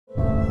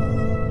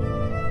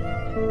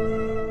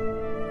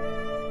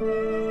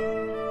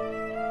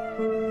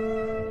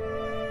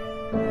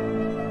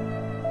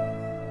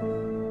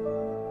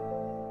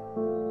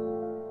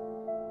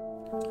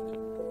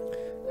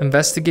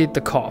Investigate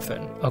the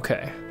coffin.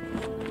 Okay.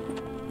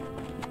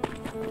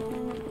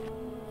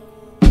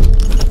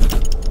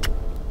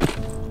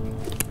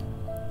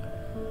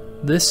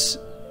 This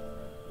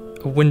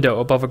window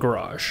above a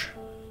garage.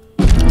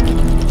 My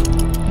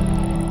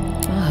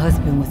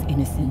husband was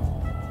innocent.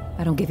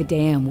 I don't give a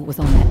damn what was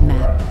on that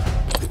map.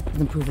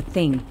 Doesn't prove a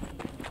thing.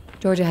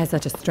 Georgia has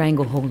such a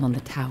stranglehold on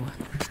the tower.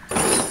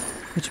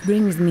 Which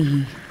brings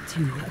me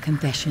to a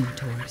confession,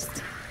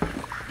 tourist.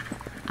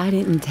 I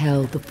didn't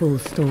tell the full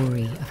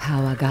story of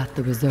how I got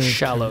the reserve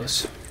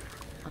Shallows. key.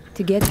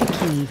 To get the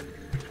key,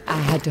 I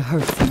had to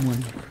hurt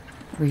someone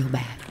real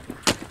bad.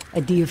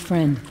 A dear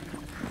friend.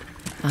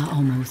 I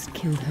almost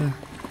killed her.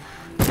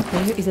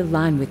 There is a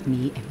line with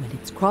me, and when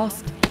it's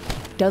crossed,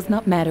 it does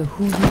not matter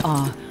who you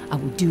are, I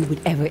will do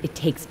whatever it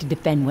takes to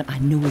defend what I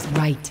know is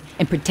right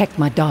and protect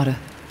my daughter.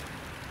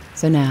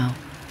 So now,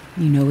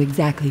 you know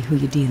exactly who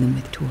you're dealing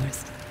with,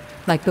 tourist.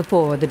 Like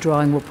before, the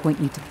drawing will point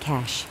you to the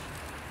cache.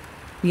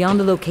 Beyond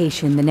the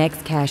location, the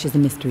next cache is a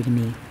mystery to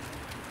me.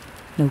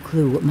 No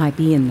clue what might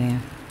be in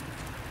there.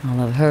 All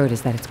I've heard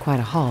is that it's quite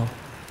a haul.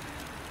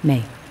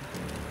 May.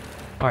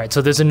 Alright, so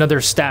there's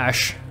another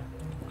stash.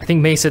 I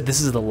think May said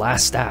this is the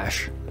last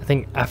stash. I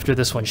think after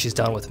this one, she's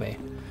done with me.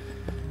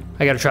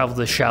 I gotta travel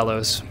to the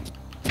shallows.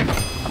 Alright,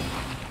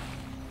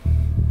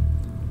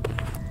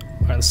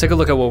 let's take a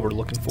look at what we're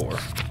looking for.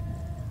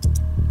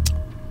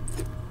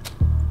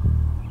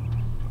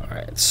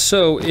 Alright,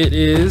 so it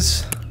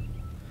is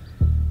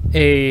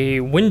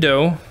a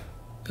window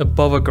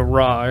above a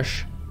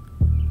garage.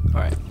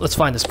 Alright, let's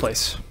find this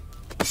place.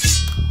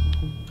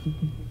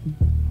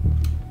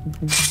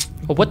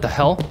 Oh, what the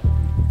hell?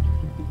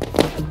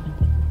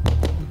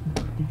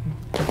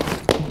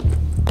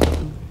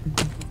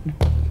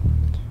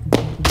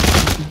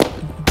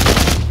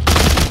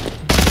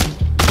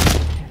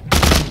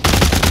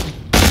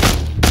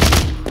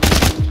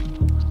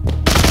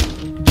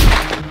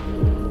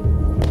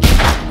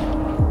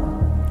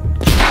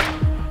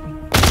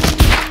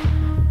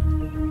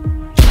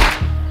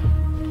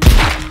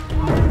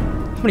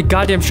 How many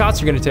goddamn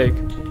shots are you gonna take?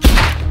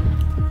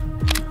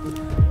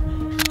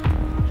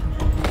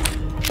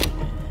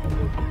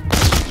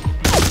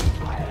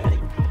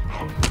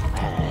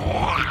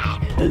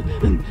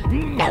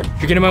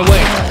 You're getting in my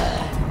way.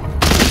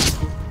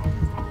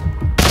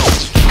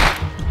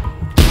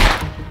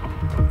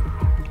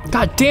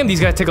 God damn,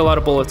 these guys take a lot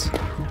of bullets.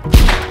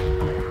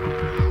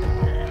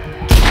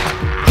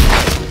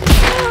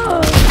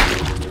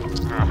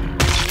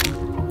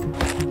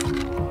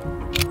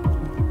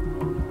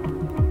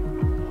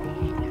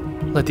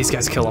 Let these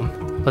guys kill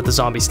him. Let the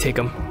zombies take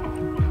him.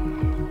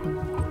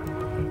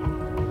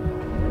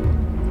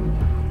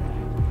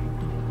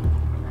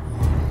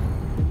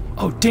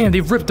 Oh damn,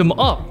 they ripped him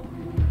up.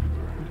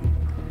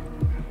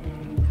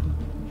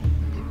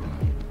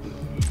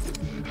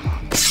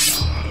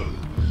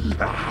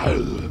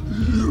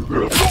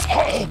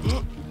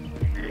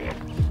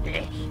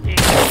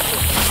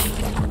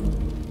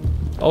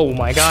 Oh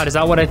my god, is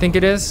that what I think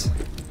it is?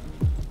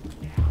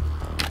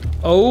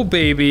 Oh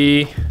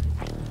baby.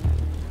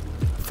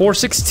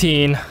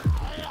 416.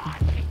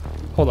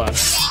 Hold on.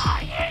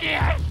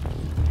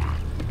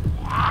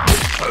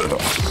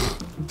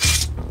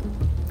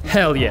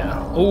 Hell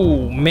yeah.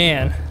 Oh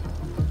man.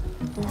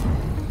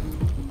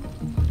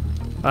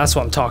 That's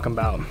what I'm talking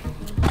about.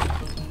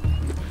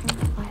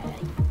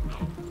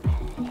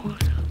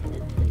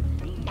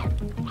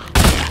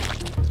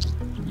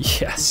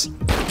 Yes.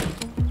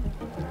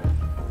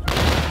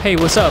 Hey,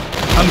 what's up?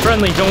 I'm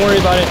friendly, don't worry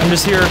about it. I'm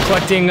just here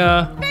collecting,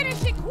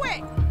 Finish it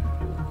quick.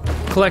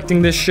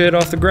 collecting this shit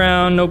off the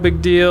ground, no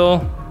big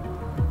deal.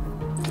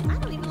 I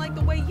don't even like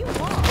the way you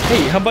walk.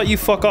 Hey, how about you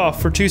fuck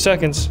off for 2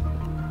 seconds?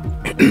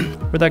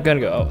 Where'd that gun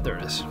go? Oh, there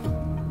it is.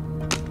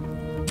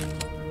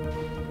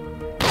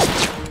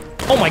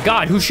 Oh my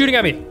god, who's shooting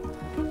at me?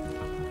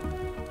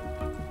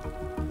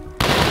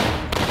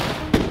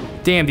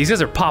 Damn, these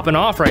guys are popping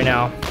off right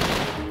now.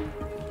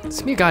 It's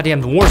gonna be a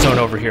goddamn war zone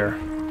over here.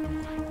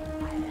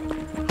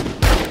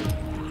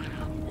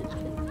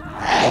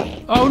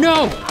 Oh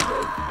no!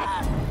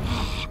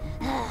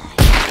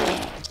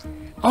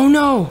 Oh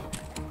no!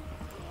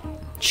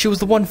 She was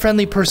the one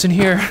friendly person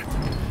here.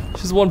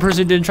 She's the one person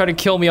who didn't try to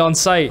kill me on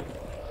sight.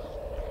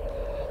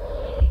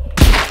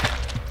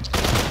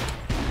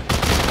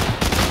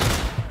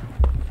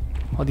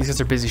 Oh, these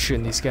guys are busy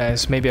shooting these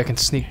guys. Maybe I can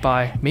sneak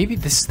by. Maybe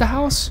this is the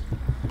house?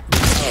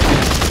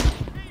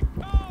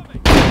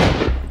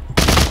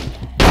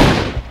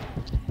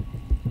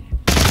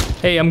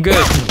 Hey, I'm good.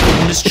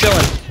 I'm just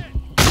chilling.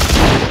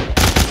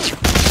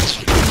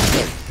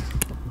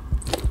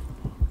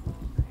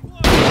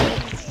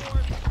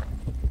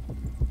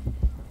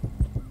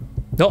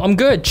 No, I'm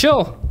good.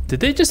 Chill. Did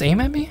they just aim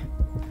at me?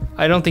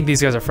 I don't think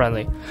these guys are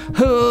friendly.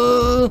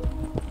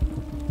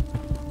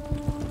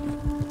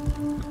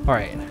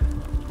 Alright.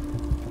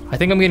 I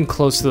think I'm getting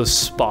close to the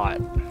spot.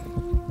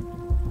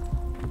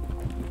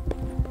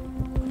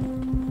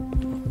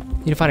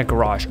 Need to find a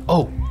garage.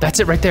 Oh, that's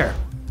it right there.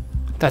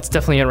 That's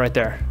definitely it right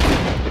there.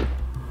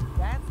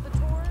 That's the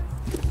tourist?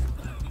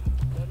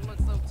 Doesn't look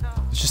so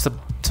tough. It's just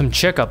some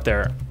chick up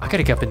there. I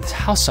gotta get up in this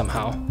house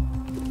somehow.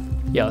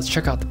 Yeah, let's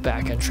check out the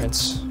back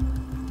entrance.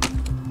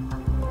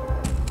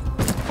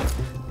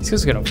 These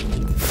guys are gonna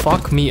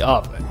fuck me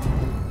up.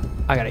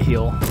 I gotta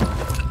heal.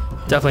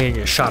 Definitely gonna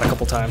get shot a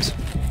couple times.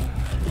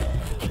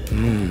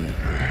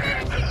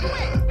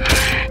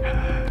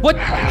 What?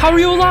 How are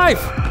you alive?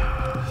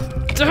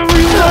 How are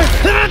you alive?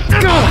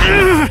 Go!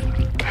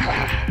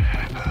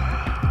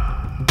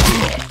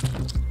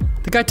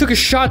 The guy took a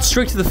shot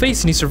straight to the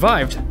face and he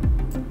survived.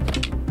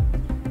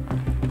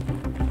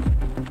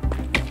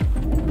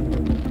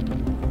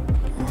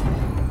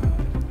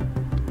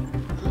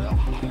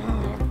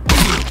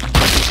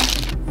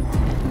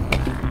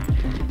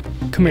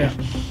 Come here.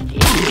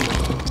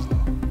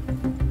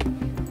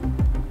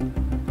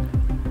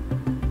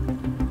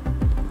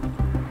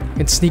 I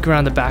can sneak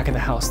around the back of the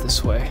house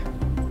this way.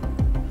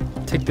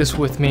 Take this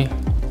with me,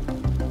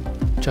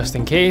 just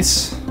in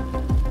case.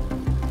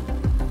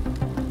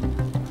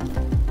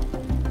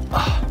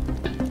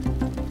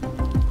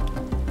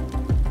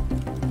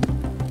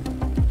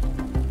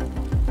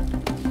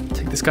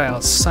 Take this guy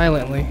out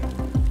silently.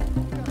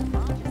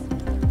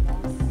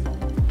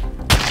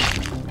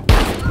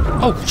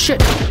 Oh, shit!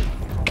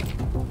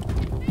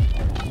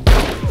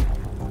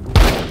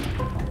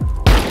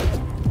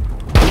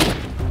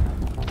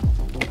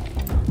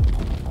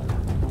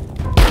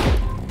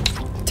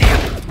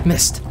 Damn,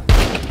 missed.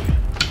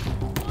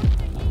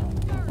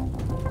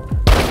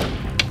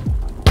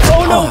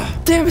 Oh no!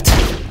 Damn it!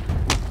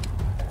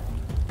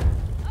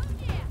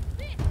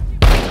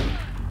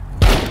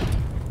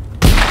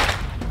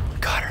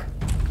 Got her.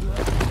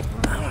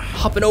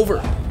 Hopping over.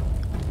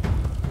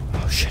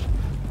 Oh shit.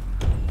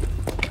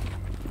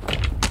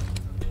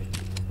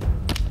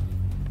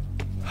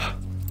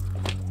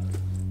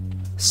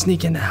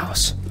 Sneak in the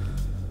house.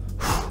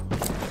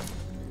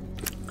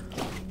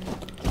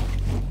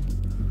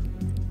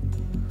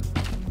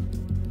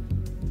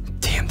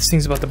 Damn, this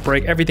thing's about to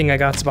break. Everything I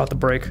got's about to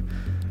break.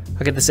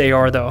 I'll get this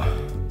AR though.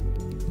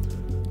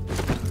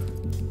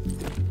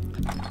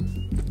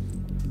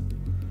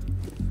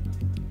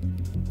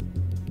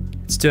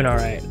 It's doing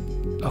alright.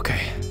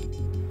 Okay.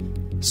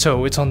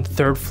 So it's on the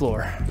 3rd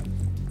floor.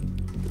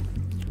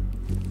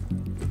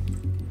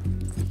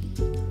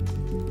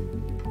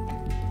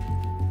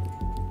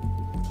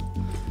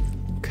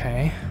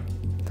 Okay.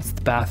 That's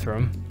the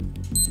bathroom.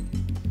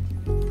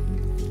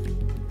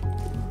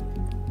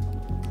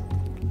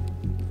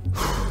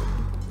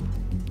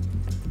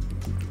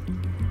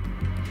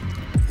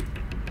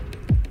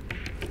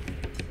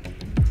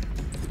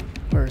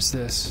 Where's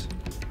this?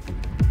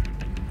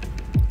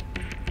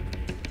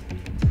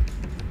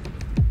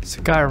 There's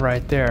a guy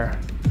right there.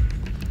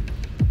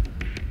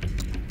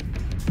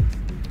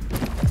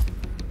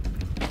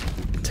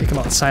 Take him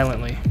out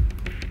silently.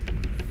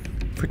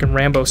 Freaking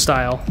Rambo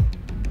style.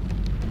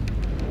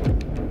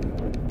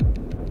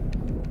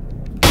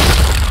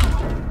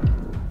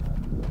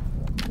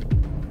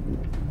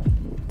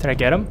 Did I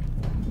get him?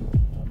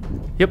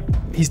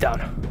 Yep, he's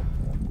down.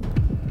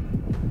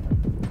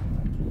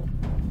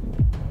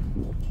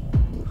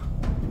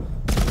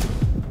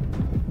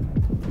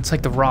 It's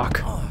like The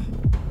Rock.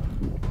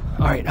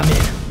 Alright, I'm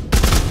in.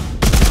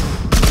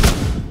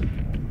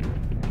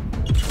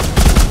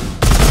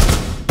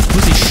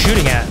 Who's he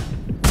shooting at?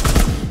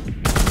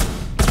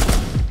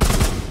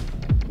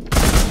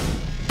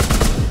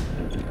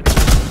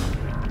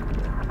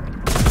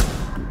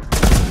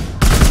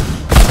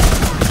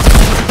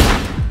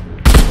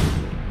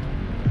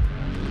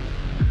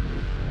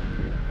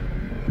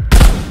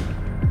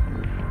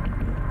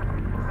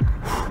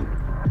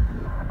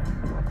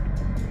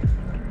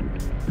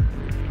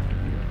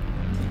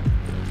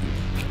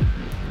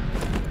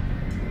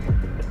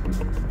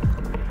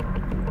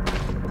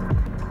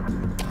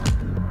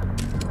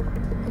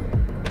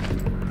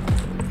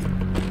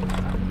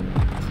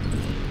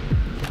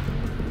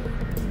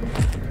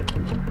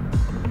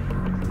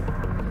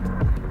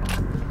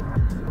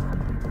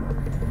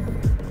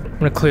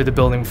 I'm gonna clear the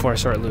building before I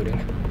start looting.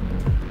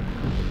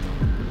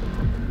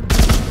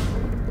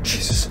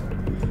 Jesus.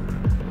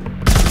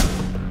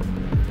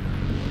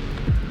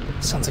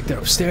 Sounds like they're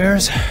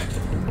upstairs.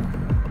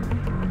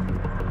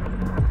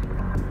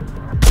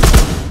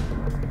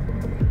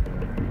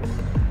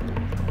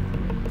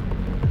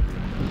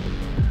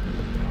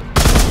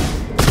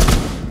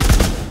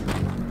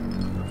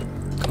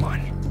 Come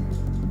on.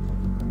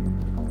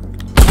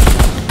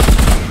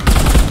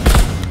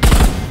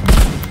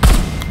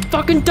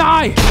 Fucking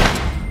die!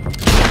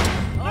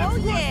 Oh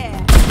yeah.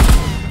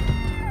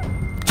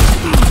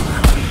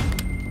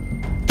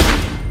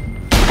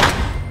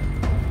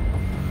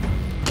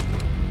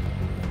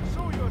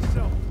 Show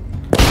yourself.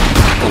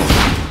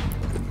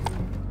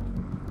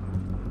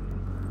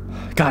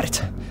 Got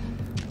it.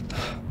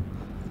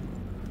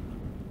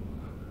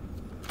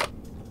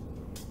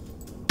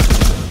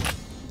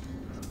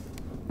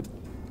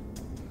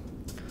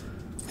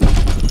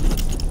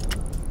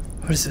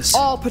 What is this?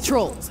 All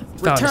patrols,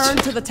 Found return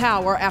it. to the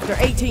tower after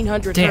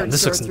 1800 Damn, hertz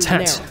this looks surge through the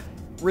intense. narrow.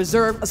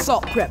 Reserve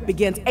assault prep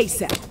begins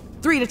ASAP.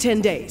 3 to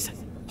 10 days.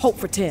 Hope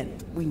for 10.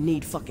 We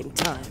need fucking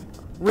time.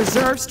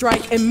 Reserve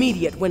strike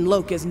immediate when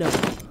Loke is known.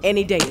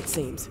 Any day, it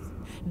seems.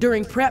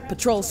 During prep,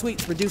 patrol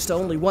sweeps reduced to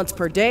only once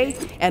per day,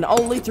 and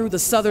only through the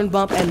southern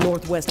bump and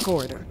northwest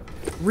corridor.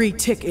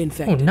 Re-tick Oh,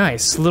 infected.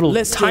 nice. Little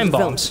List time still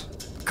bombs.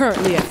 developing.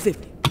 Currently at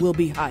 50. Will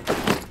be higher.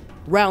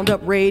 Roundup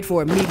raid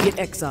for immediate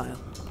exile.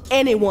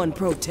 Anyone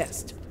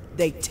protest,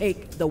 they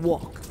take the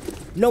walk.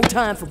 No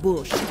time for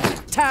bullshit.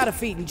 Tired of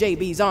feeding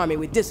JB's army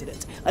with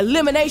dissidents.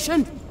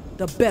 Elimination,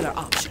 the better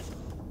option.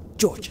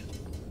 Georgia.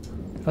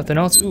 Nothing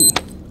else? Ooh.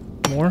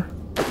 More?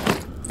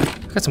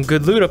 Got some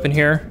good loot up in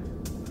here.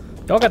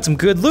 Y'all got some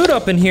good loot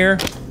up in here.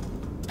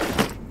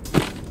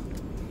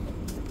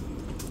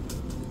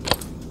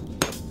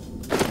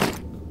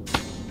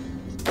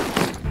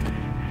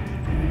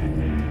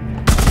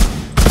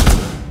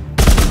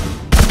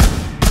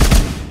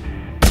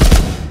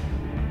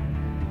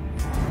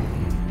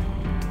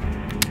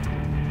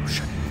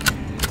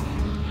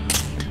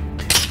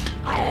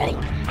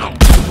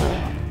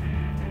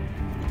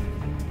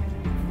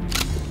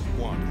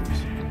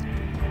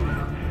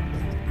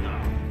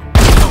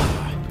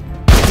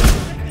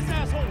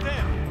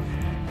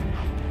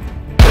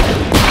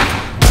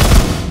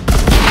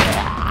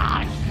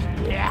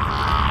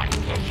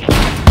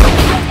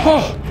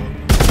 Oh!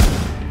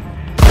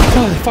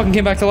 Oh, they fucking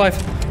came back to life.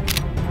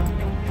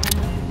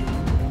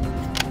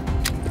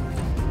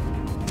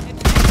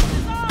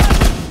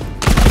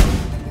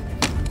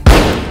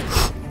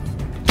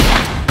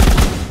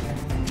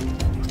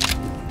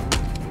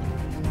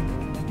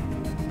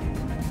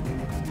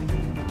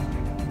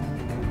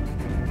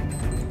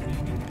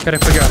 Gotta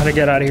figure out how to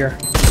get out of here.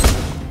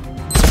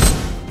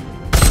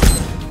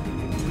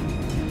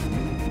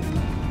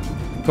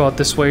 Go out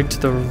this way to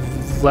the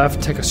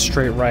left, take a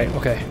straight right.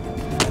 Okay.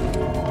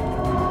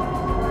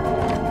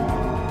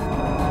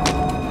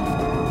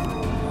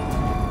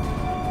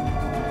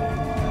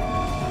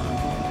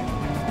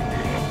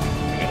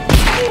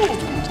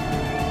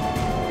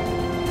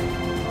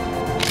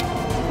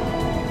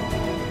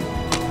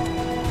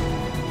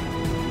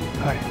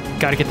 Alright,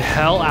 gotta get the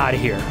hell out of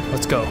here.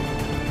 Let's go.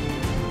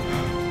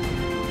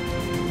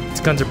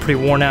 These guns are pretty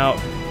worn out.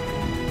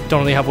 Don't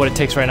really have what it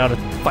takes right now to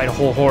fight a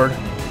whole horde.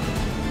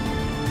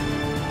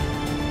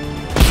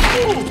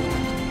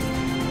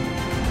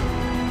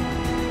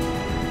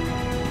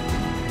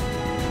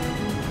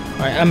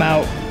 Alright, I'm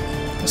out.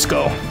 Let's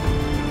go.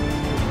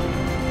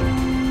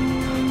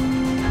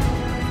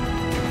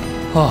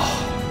 Oh.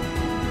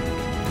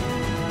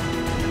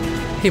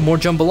 Hey, more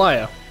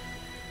jambalaya.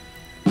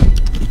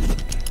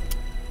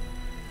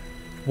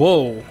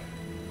 Whoa.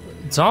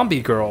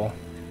 Zombie girl.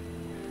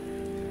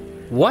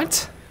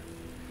 What?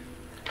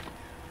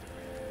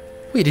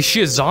 Wait, is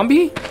she a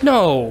zombie?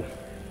 No.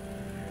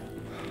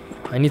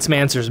 I need some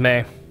answers,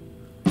 May.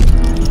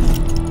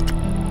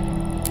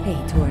 Hey,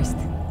 tourist.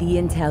 The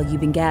intel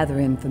you've been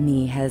gathering for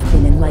me has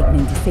been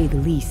enlightening to say the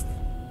least.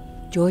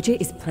 Georgia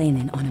is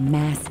planning on a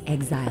mass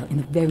exile in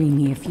the very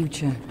near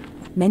future.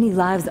 Many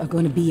lives are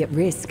going to be at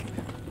risk.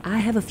 I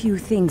have a few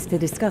things to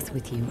discuss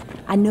with you.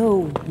 I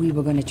know we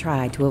were going to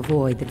try to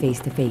avoid the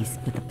face-to-face,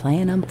 but the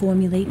plan I'm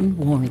formulating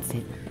warrants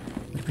it.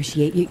 Would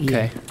appreciate your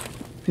ear. Okay.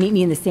 Meet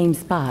me in the same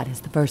spot as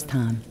the first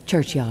time,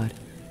 Churchyard.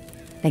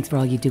 Thanks for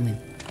all you're doing.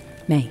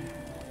 May.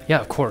 Yeah,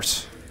 of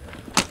course.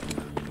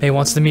 May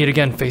wants to meet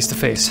again face to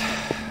face.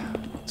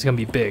 It's gonna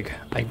be big.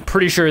 I'm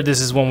pretty sure this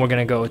is when we're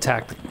gonna go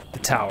attack the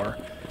tower,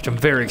 which I'm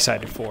very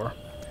excited for.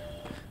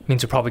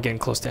 Means we're probably getting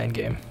close to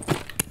endgame.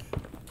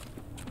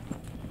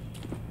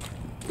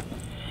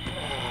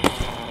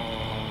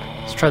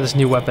 Let's try this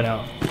new weapon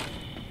out.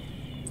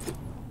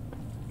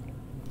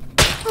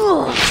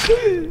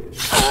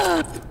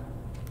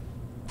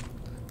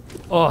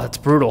 Oh, that's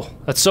brutal.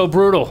 That's so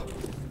brutal.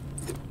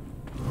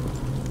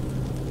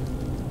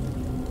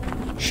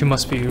 She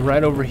must be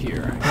right over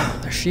here.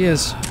 There she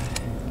is.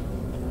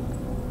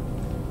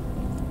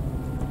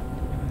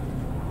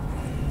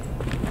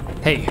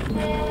 Hey,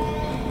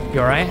 you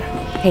alright?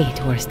 Hey,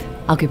 tourist.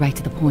 I'll get right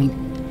to the point.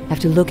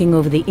 After looking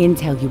over the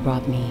intel you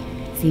brought me,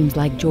 seems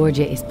like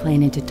Georgia is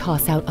planning to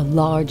toss out a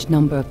large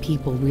number of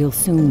people real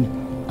soon.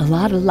 A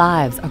lot of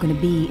lives are going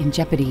to be in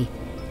jeopardy.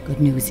 Good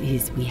news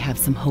is we have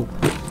some hope.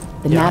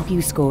 The map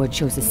you scored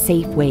shows a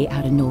safe way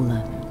out of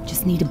NOLA.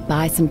 Just need to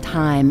buy some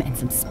time and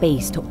some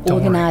space to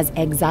organize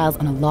exiles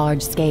on a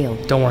large scale.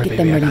 Don't worry, Get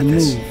baby, them I ready got to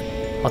this.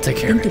 move. I'll take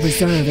I care of think the it.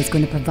 reserve is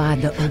going to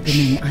provide the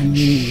opening I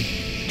need.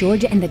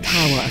 Georgia and the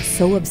tower are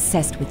so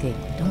obsessed with it,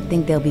 I don't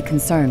think they'll be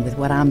concerned with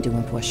what I'm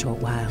doing for a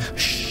short while.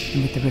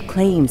 And with the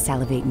Reclaim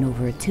salivating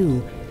over it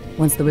too,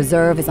 once the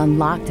reserve is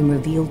unlocked and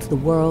revealed to the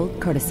world,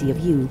 courtesy of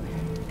you,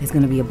 there's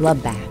going to be a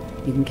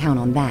bloodbath. You can count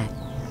on that.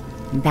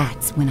 And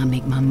that's when I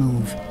make my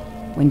move.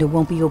 Window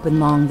won't be open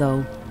long,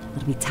 though.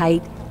 It'll be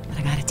tight, but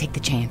I gotta take the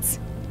chance.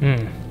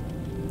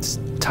 It's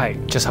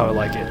tight, just how I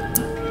like it.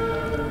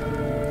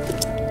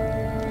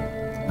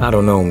 I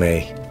don't know,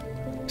 May.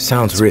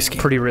 Sounds risky.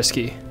 Pretty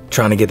risky.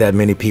 Trying to get that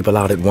many people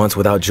out at once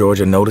without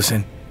Georgia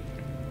noticing?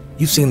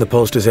 You've seen the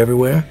posters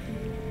everywhere.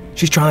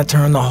 She's trying to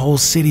turn the whole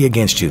city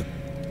against you.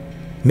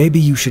 Maybe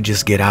you should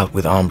just get out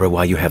with Umbra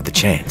while you have the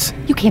chance.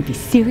 You can't be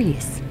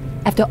serious.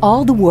 After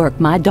all the work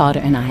my daughter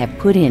and I have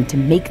put in to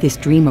make this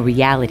dream a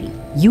reality,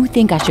 you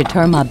think I should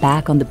turn my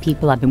back on the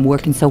people I've been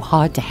working so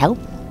hard to help?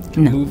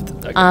 No,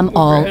 I'm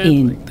all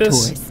in,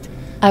 tourist.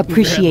 I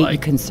appreciate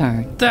your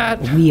concern.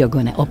 That. We are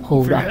going to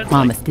uphold our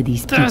promise to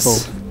these people.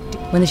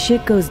 When the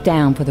shit goes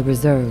down for the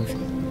reserve,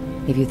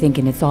 if you're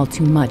thinking it's all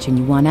too much and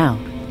you want out,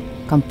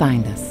 come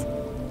find us.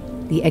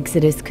 The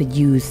Exodus could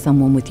use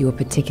someone with your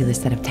particular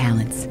set of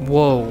talents.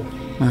 Whoa.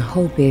 My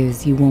hope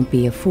is you won't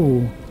be a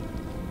fool,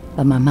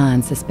 but my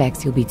mind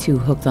suspects you'll be too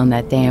hooked on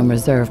that damn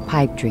reserve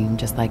pipe dream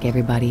just like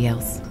everybody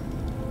else.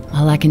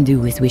 All I can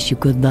do is wish you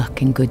good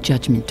luck and good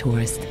judgment,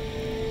 tourist.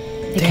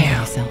 Take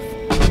care of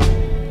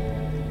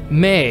yourself.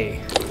 May.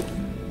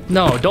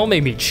 No, don't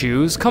make me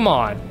choose. Come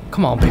on.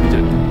 Come on, baby.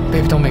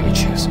 Baby, don't make me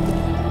choose.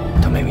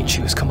 Don't make me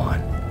choose. Come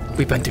on.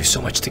 We've been through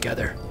so much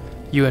together.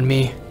 You and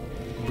me.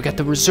 We got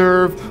the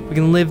reserve. We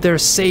can live there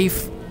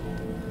safe.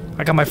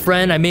 I got my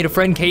friend. I made a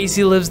friend.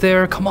 Casey lives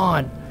there. Come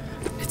on.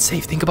 It's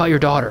safe. Think about your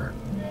daughter.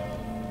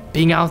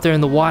 Being out there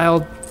in the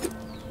wild,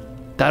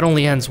 that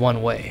only ends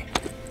one way.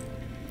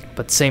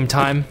 But at the same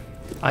time,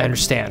 I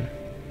understand.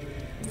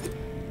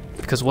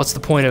 Because what's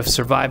the point of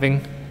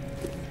surviving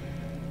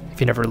if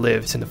you never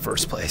lived in the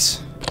first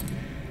place?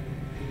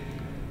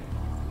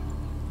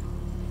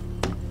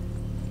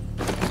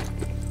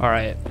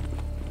 Alright.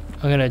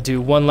 I'm gonna do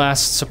one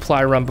last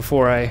supply run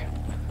before I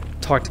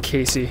talk to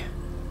Casey.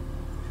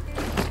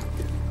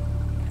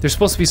 There's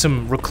supposed to be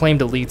some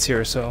reclaimed elites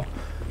here, so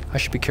I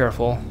should be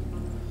careful.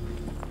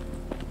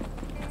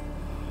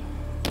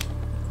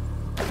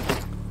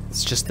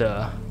 It's just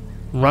a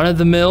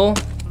run-of-the-mill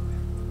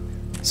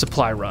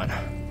supply run.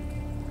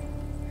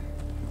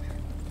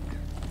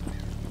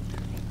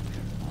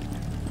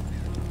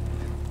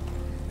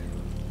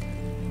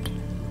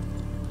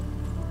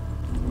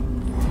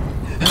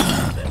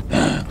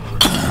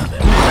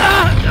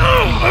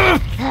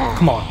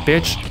 Come on,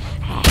 bitch.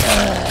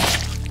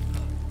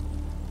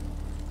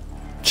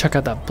 Check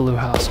out that blue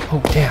house.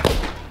 Oh, damn.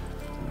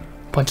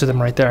 Bunch of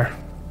them right there.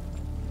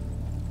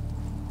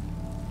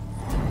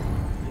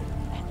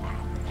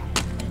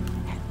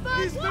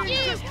 These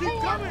things just keep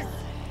coming.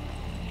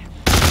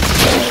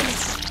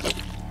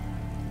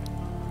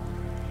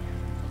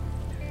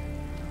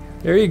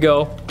 There you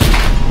go.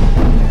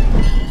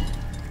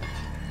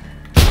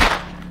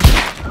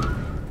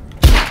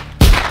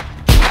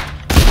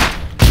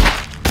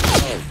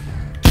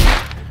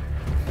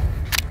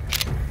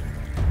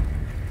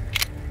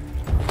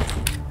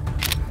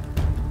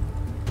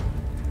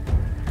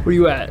 Where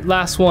you at?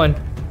 Last one.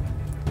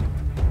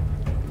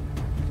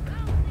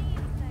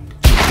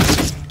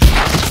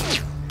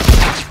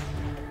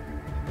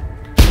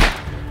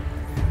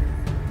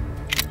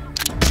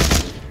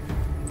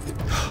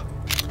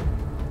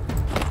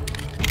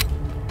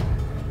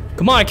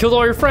 Come on, I killed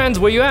all your friends.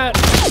 Where you at?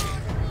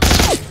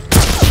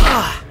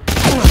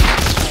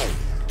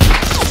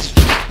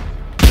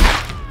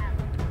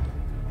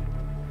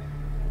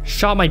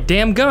 Shot my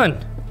damn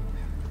gun.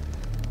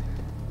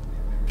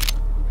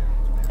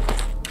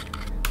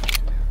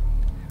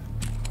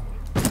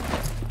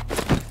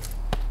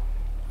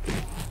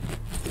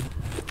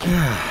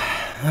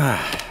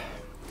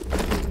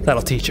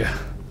 That'll teach you.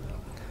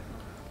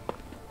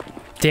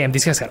 Damn,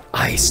 these guys got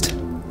iced.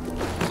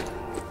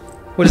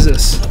 What is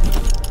this?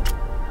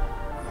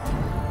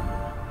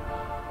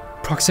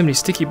 Proximity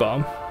sticky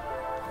bomb.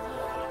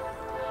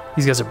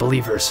 These guys are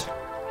believers.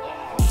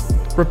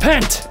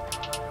 Repent!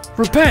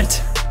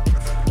 Repent!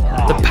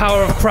 The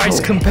power of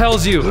Christ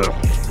compels you.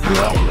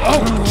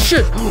 Oh,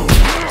 shit!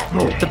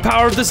 The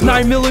power of this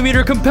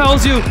 9mm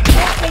compels you.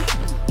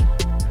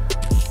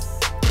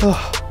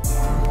 Oh.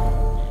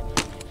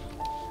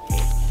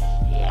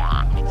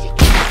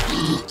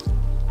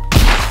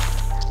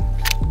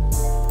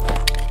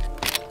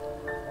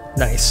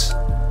 Nice.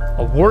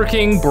 A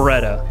working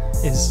Beretta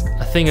is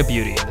a thing of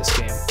beauty in this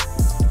game.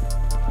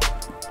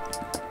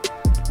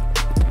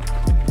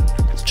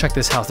 Let's check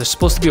this house. There's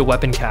supposed to be a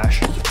weapon cache.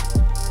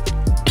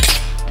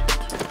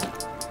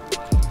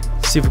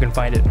 See if we can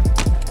find it.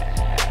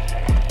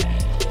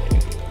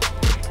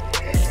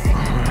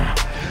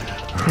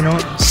 You know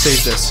what?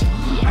 Save this.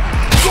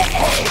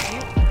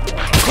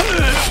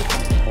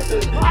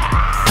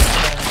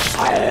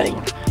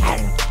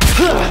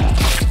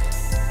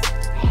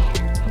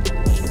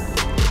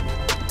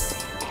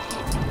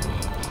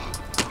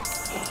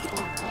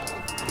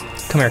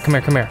 Come here, come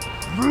here, come here.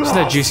 See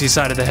that juicy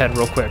side of the head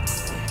real quick.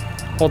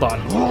 Hold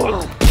on.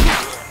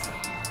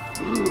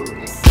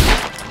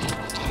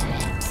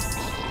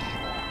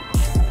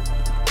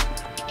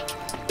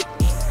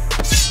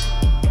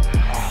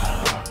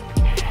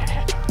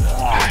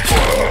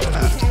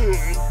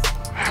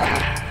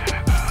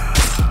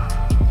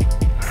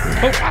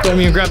 Oh, don't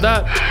even grab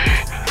that.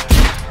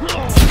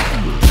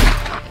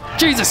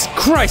 Jesus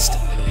Christ!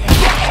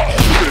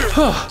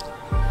 Oh.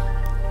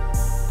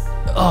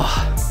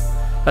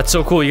 That's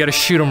so cool. You gotta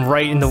shoot him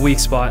right in the weak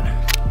spot.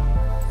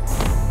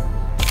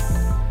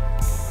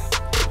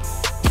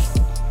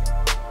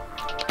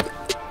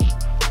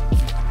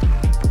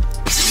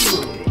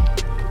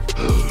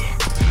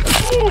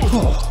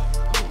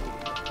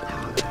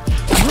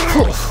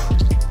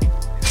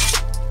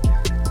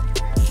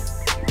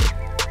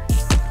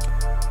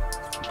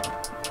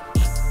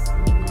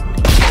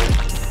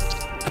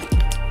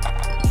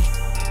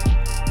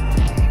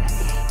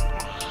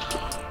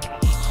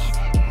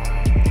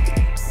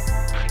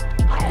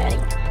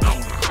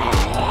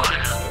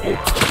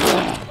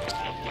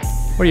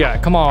 Where you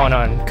at? Come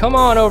on. Come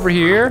on over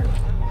here.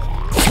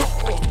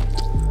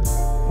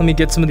 Let me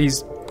get some of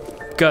these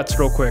guts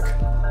real quick.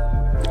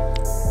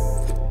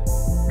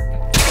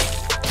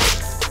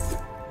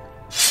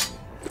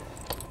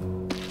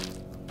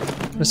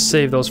 Let's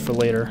save those for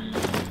later.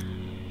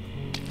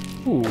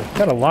 Ooh,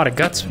 got a lot of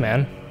guts,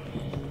 man.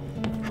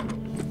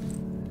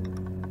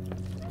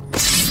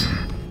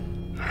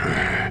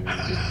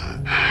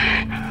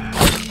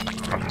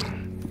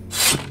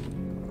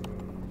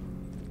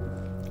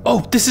 Oh,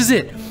 this is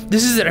it.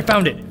 This is it. I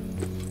found it.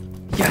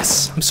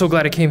 Yes, I'm so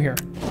glad I came here.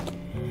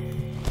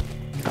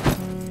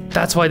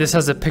 That's why this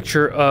has a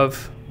picture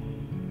of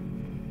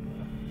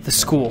the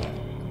school.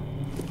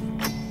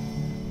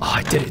 Oh,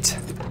 I did it.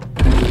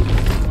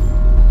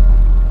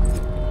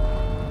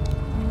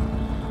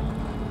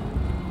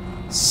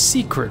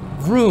 Secret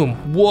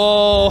room.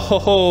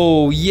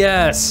 Whoa,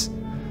 yes.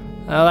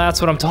 Now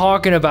that's what I'm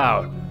talking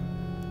about.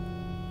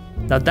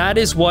 Now that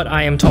is what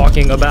I am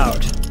talking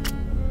about.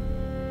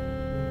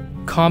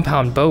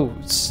 Compound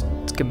boats.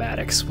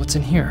 Schematics. What's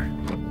in here?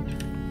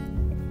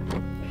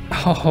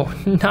 Oh,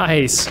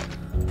 nice.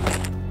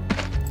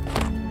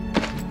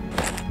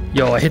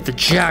 Yo, I hit the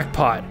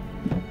jackpot.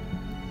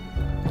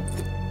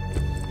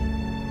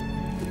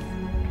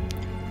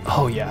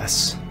 Oh,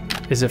 yes.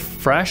 Is it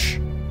fresh?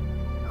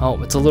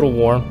 Oh, it's a little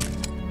worn.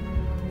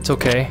 It's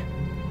okay.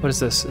 What is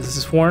this? Is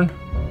this worn?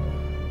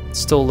 It's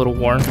still a little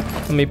worn.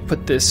 Let me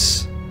put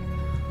this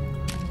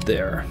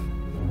there.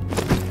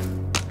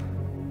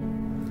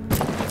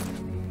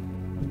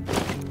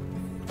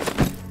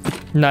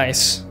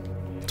 Nice.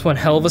 It's one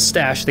hell of a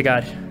stash they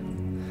got.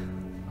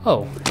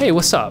 Oh, hey,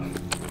 what's up?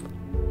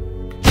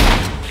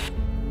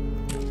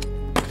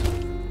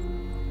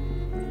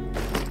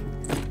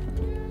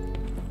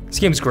 This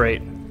game's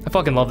great. I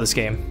fucking love this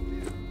game.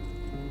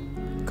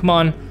 Come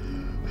on.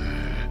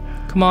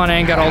 Come on, I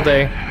ain't got all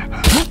day.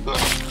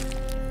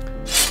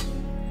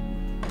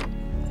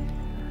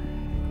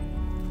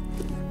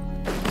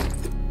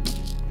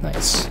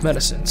 Nice.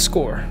 Medicine.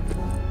 Score.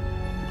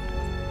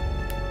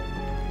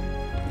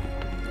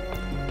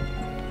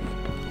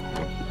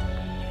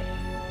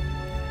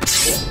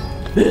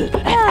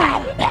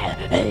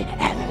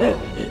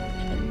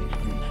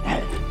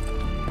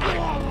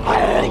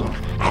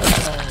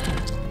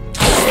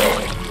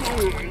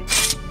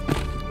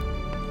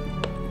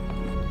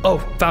 Oh,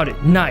 found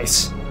it.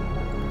 Nice.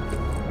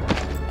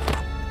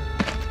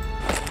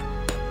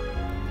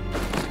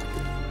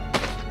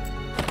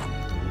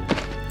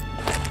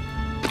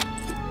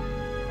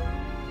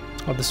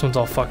 Oh, this one's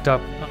all fucked up.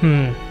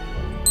 My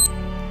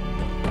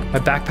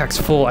backpack's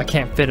full. I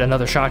can't fit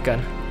another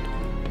shotgun.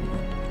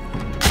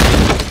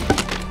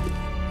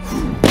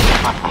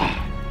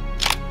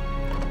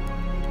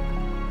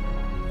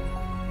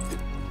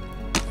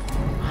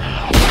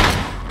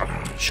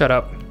 Shut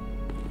up.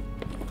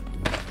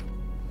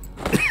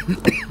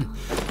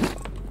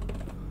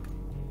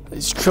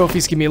 These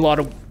trophies give me a lot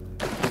of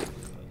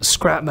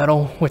scrap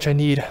metal, which I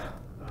need.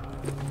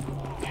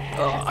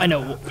 I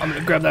know, I'm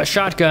gonna grab that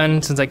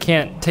shotgun. Since I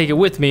can't take it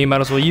with me,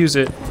 might as well use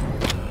it.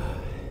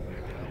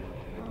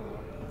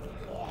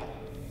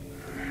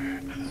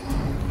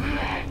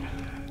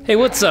 Hey,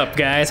 what's up,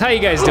 guys? How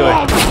you guys doing?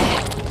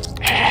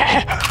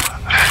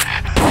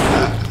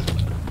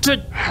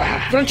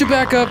 Why don't you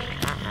back up?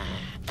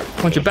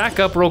 Why don't you back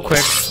up real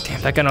quick?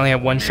 Damn, that gun only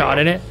had one shot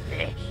in it.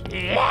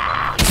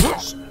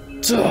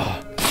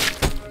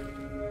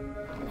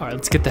 Alright,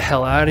 let's get the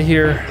hell out of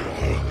here.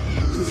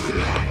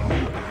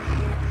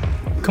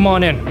 Come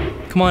on in.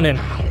 Come on in. I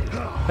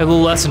have a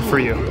little lesson for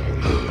you.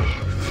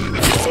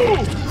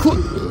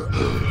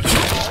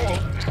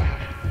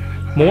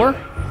 More?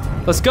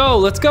 Let's go,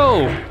 let's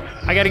go.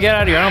 I gotta get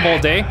out of here. I don't have all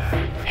day.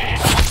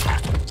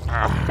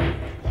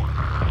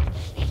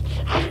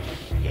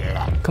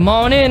 Come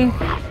on in.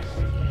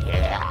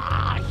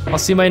 I'll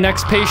see my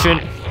next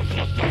patient.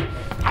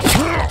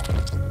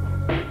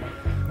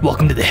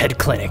 Welcome to the head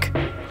clinic.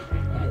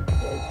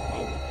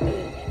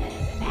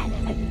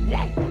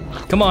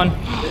 Come on.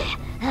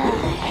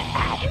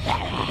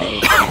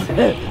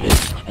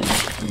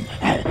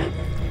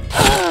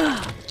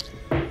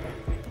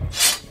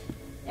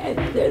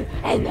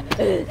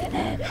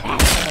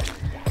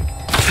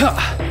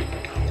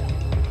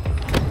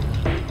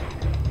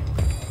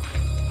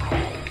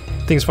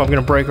 Thing's probably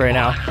gonna break right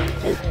now.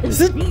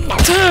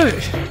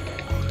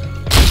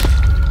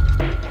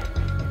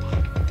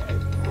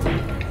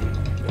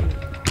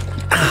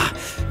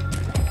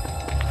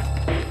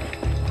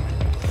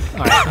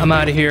 Alright, I'm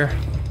out of here.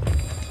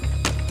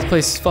 This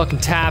place is fucking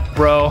tapped,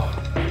 bro.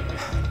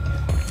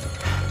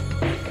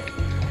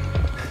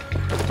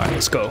 Alright,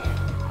 let's go.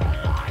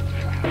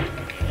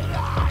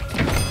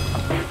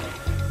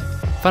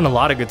 Found a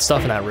lot of good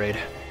stuff in that raid.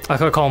 I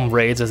could call them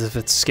raids as if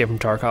it's Escape from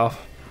Tarkov.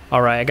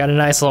 Alright, I got a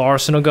nice little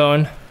arsenal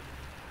going.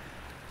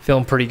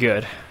 Feeling pretty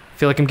good.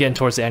 Feel like I'm getting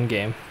towards the end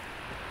game.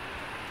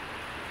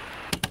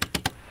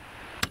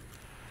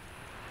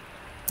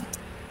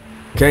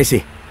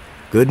 Casey,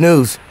 good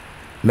news.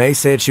 May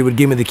said she would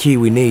give me the key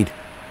we need.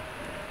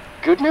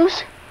 Good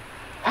news?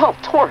 Hell,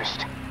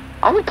 tourist.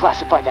 I would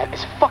classify that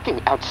as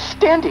fucking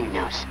outstanding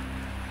news.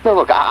 No,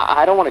 look,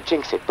 I don't want to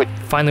jinx it, but...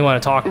 Finally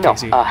want to talk, No,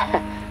 Casey.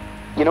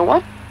 you know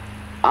what?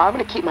 I'm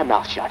gonna keep my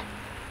mouth shut.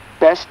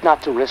 Best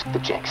not to risk the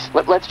jinx.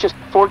 Let's just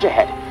forge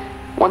ahead,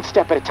 one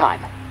step at a time.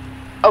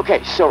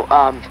 Okay, so,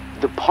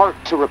 the part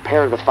to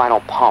repair the final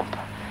pump.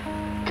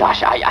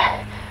 Gosh,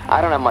 I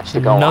don't have much to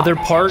go on. Another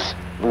part? It's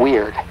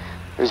weird.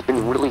 There's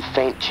been really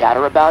faint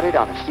chatter about it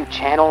on a few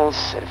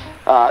channels.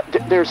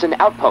 There's an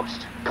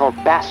outpost called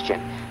Bastion,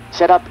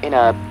 set up in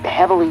a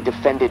heavily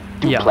defended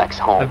duplex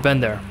home. I've been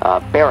there.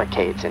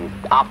 Barricades and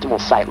optimal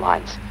sight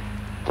lines.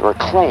 The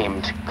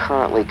Reclaimed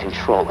currently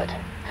control it.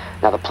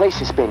 Now, the place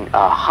has been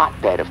a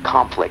hotbed of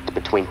conflict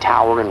between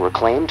Tower and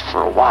Reclaimed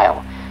for a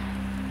while.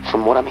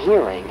 From what I'm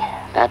hearing,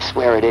 that's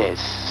where it is,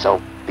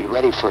 so be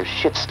ready for a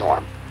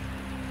shitstorm.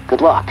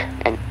 Good luck,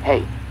 and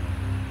hey,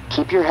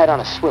 keep your head on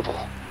a swivel.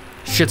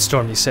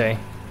 Shitstorm, you say?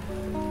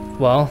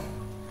 Well,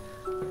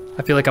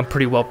 I feel like I'm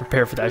pretty well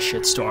prepared for that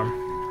shitstorm.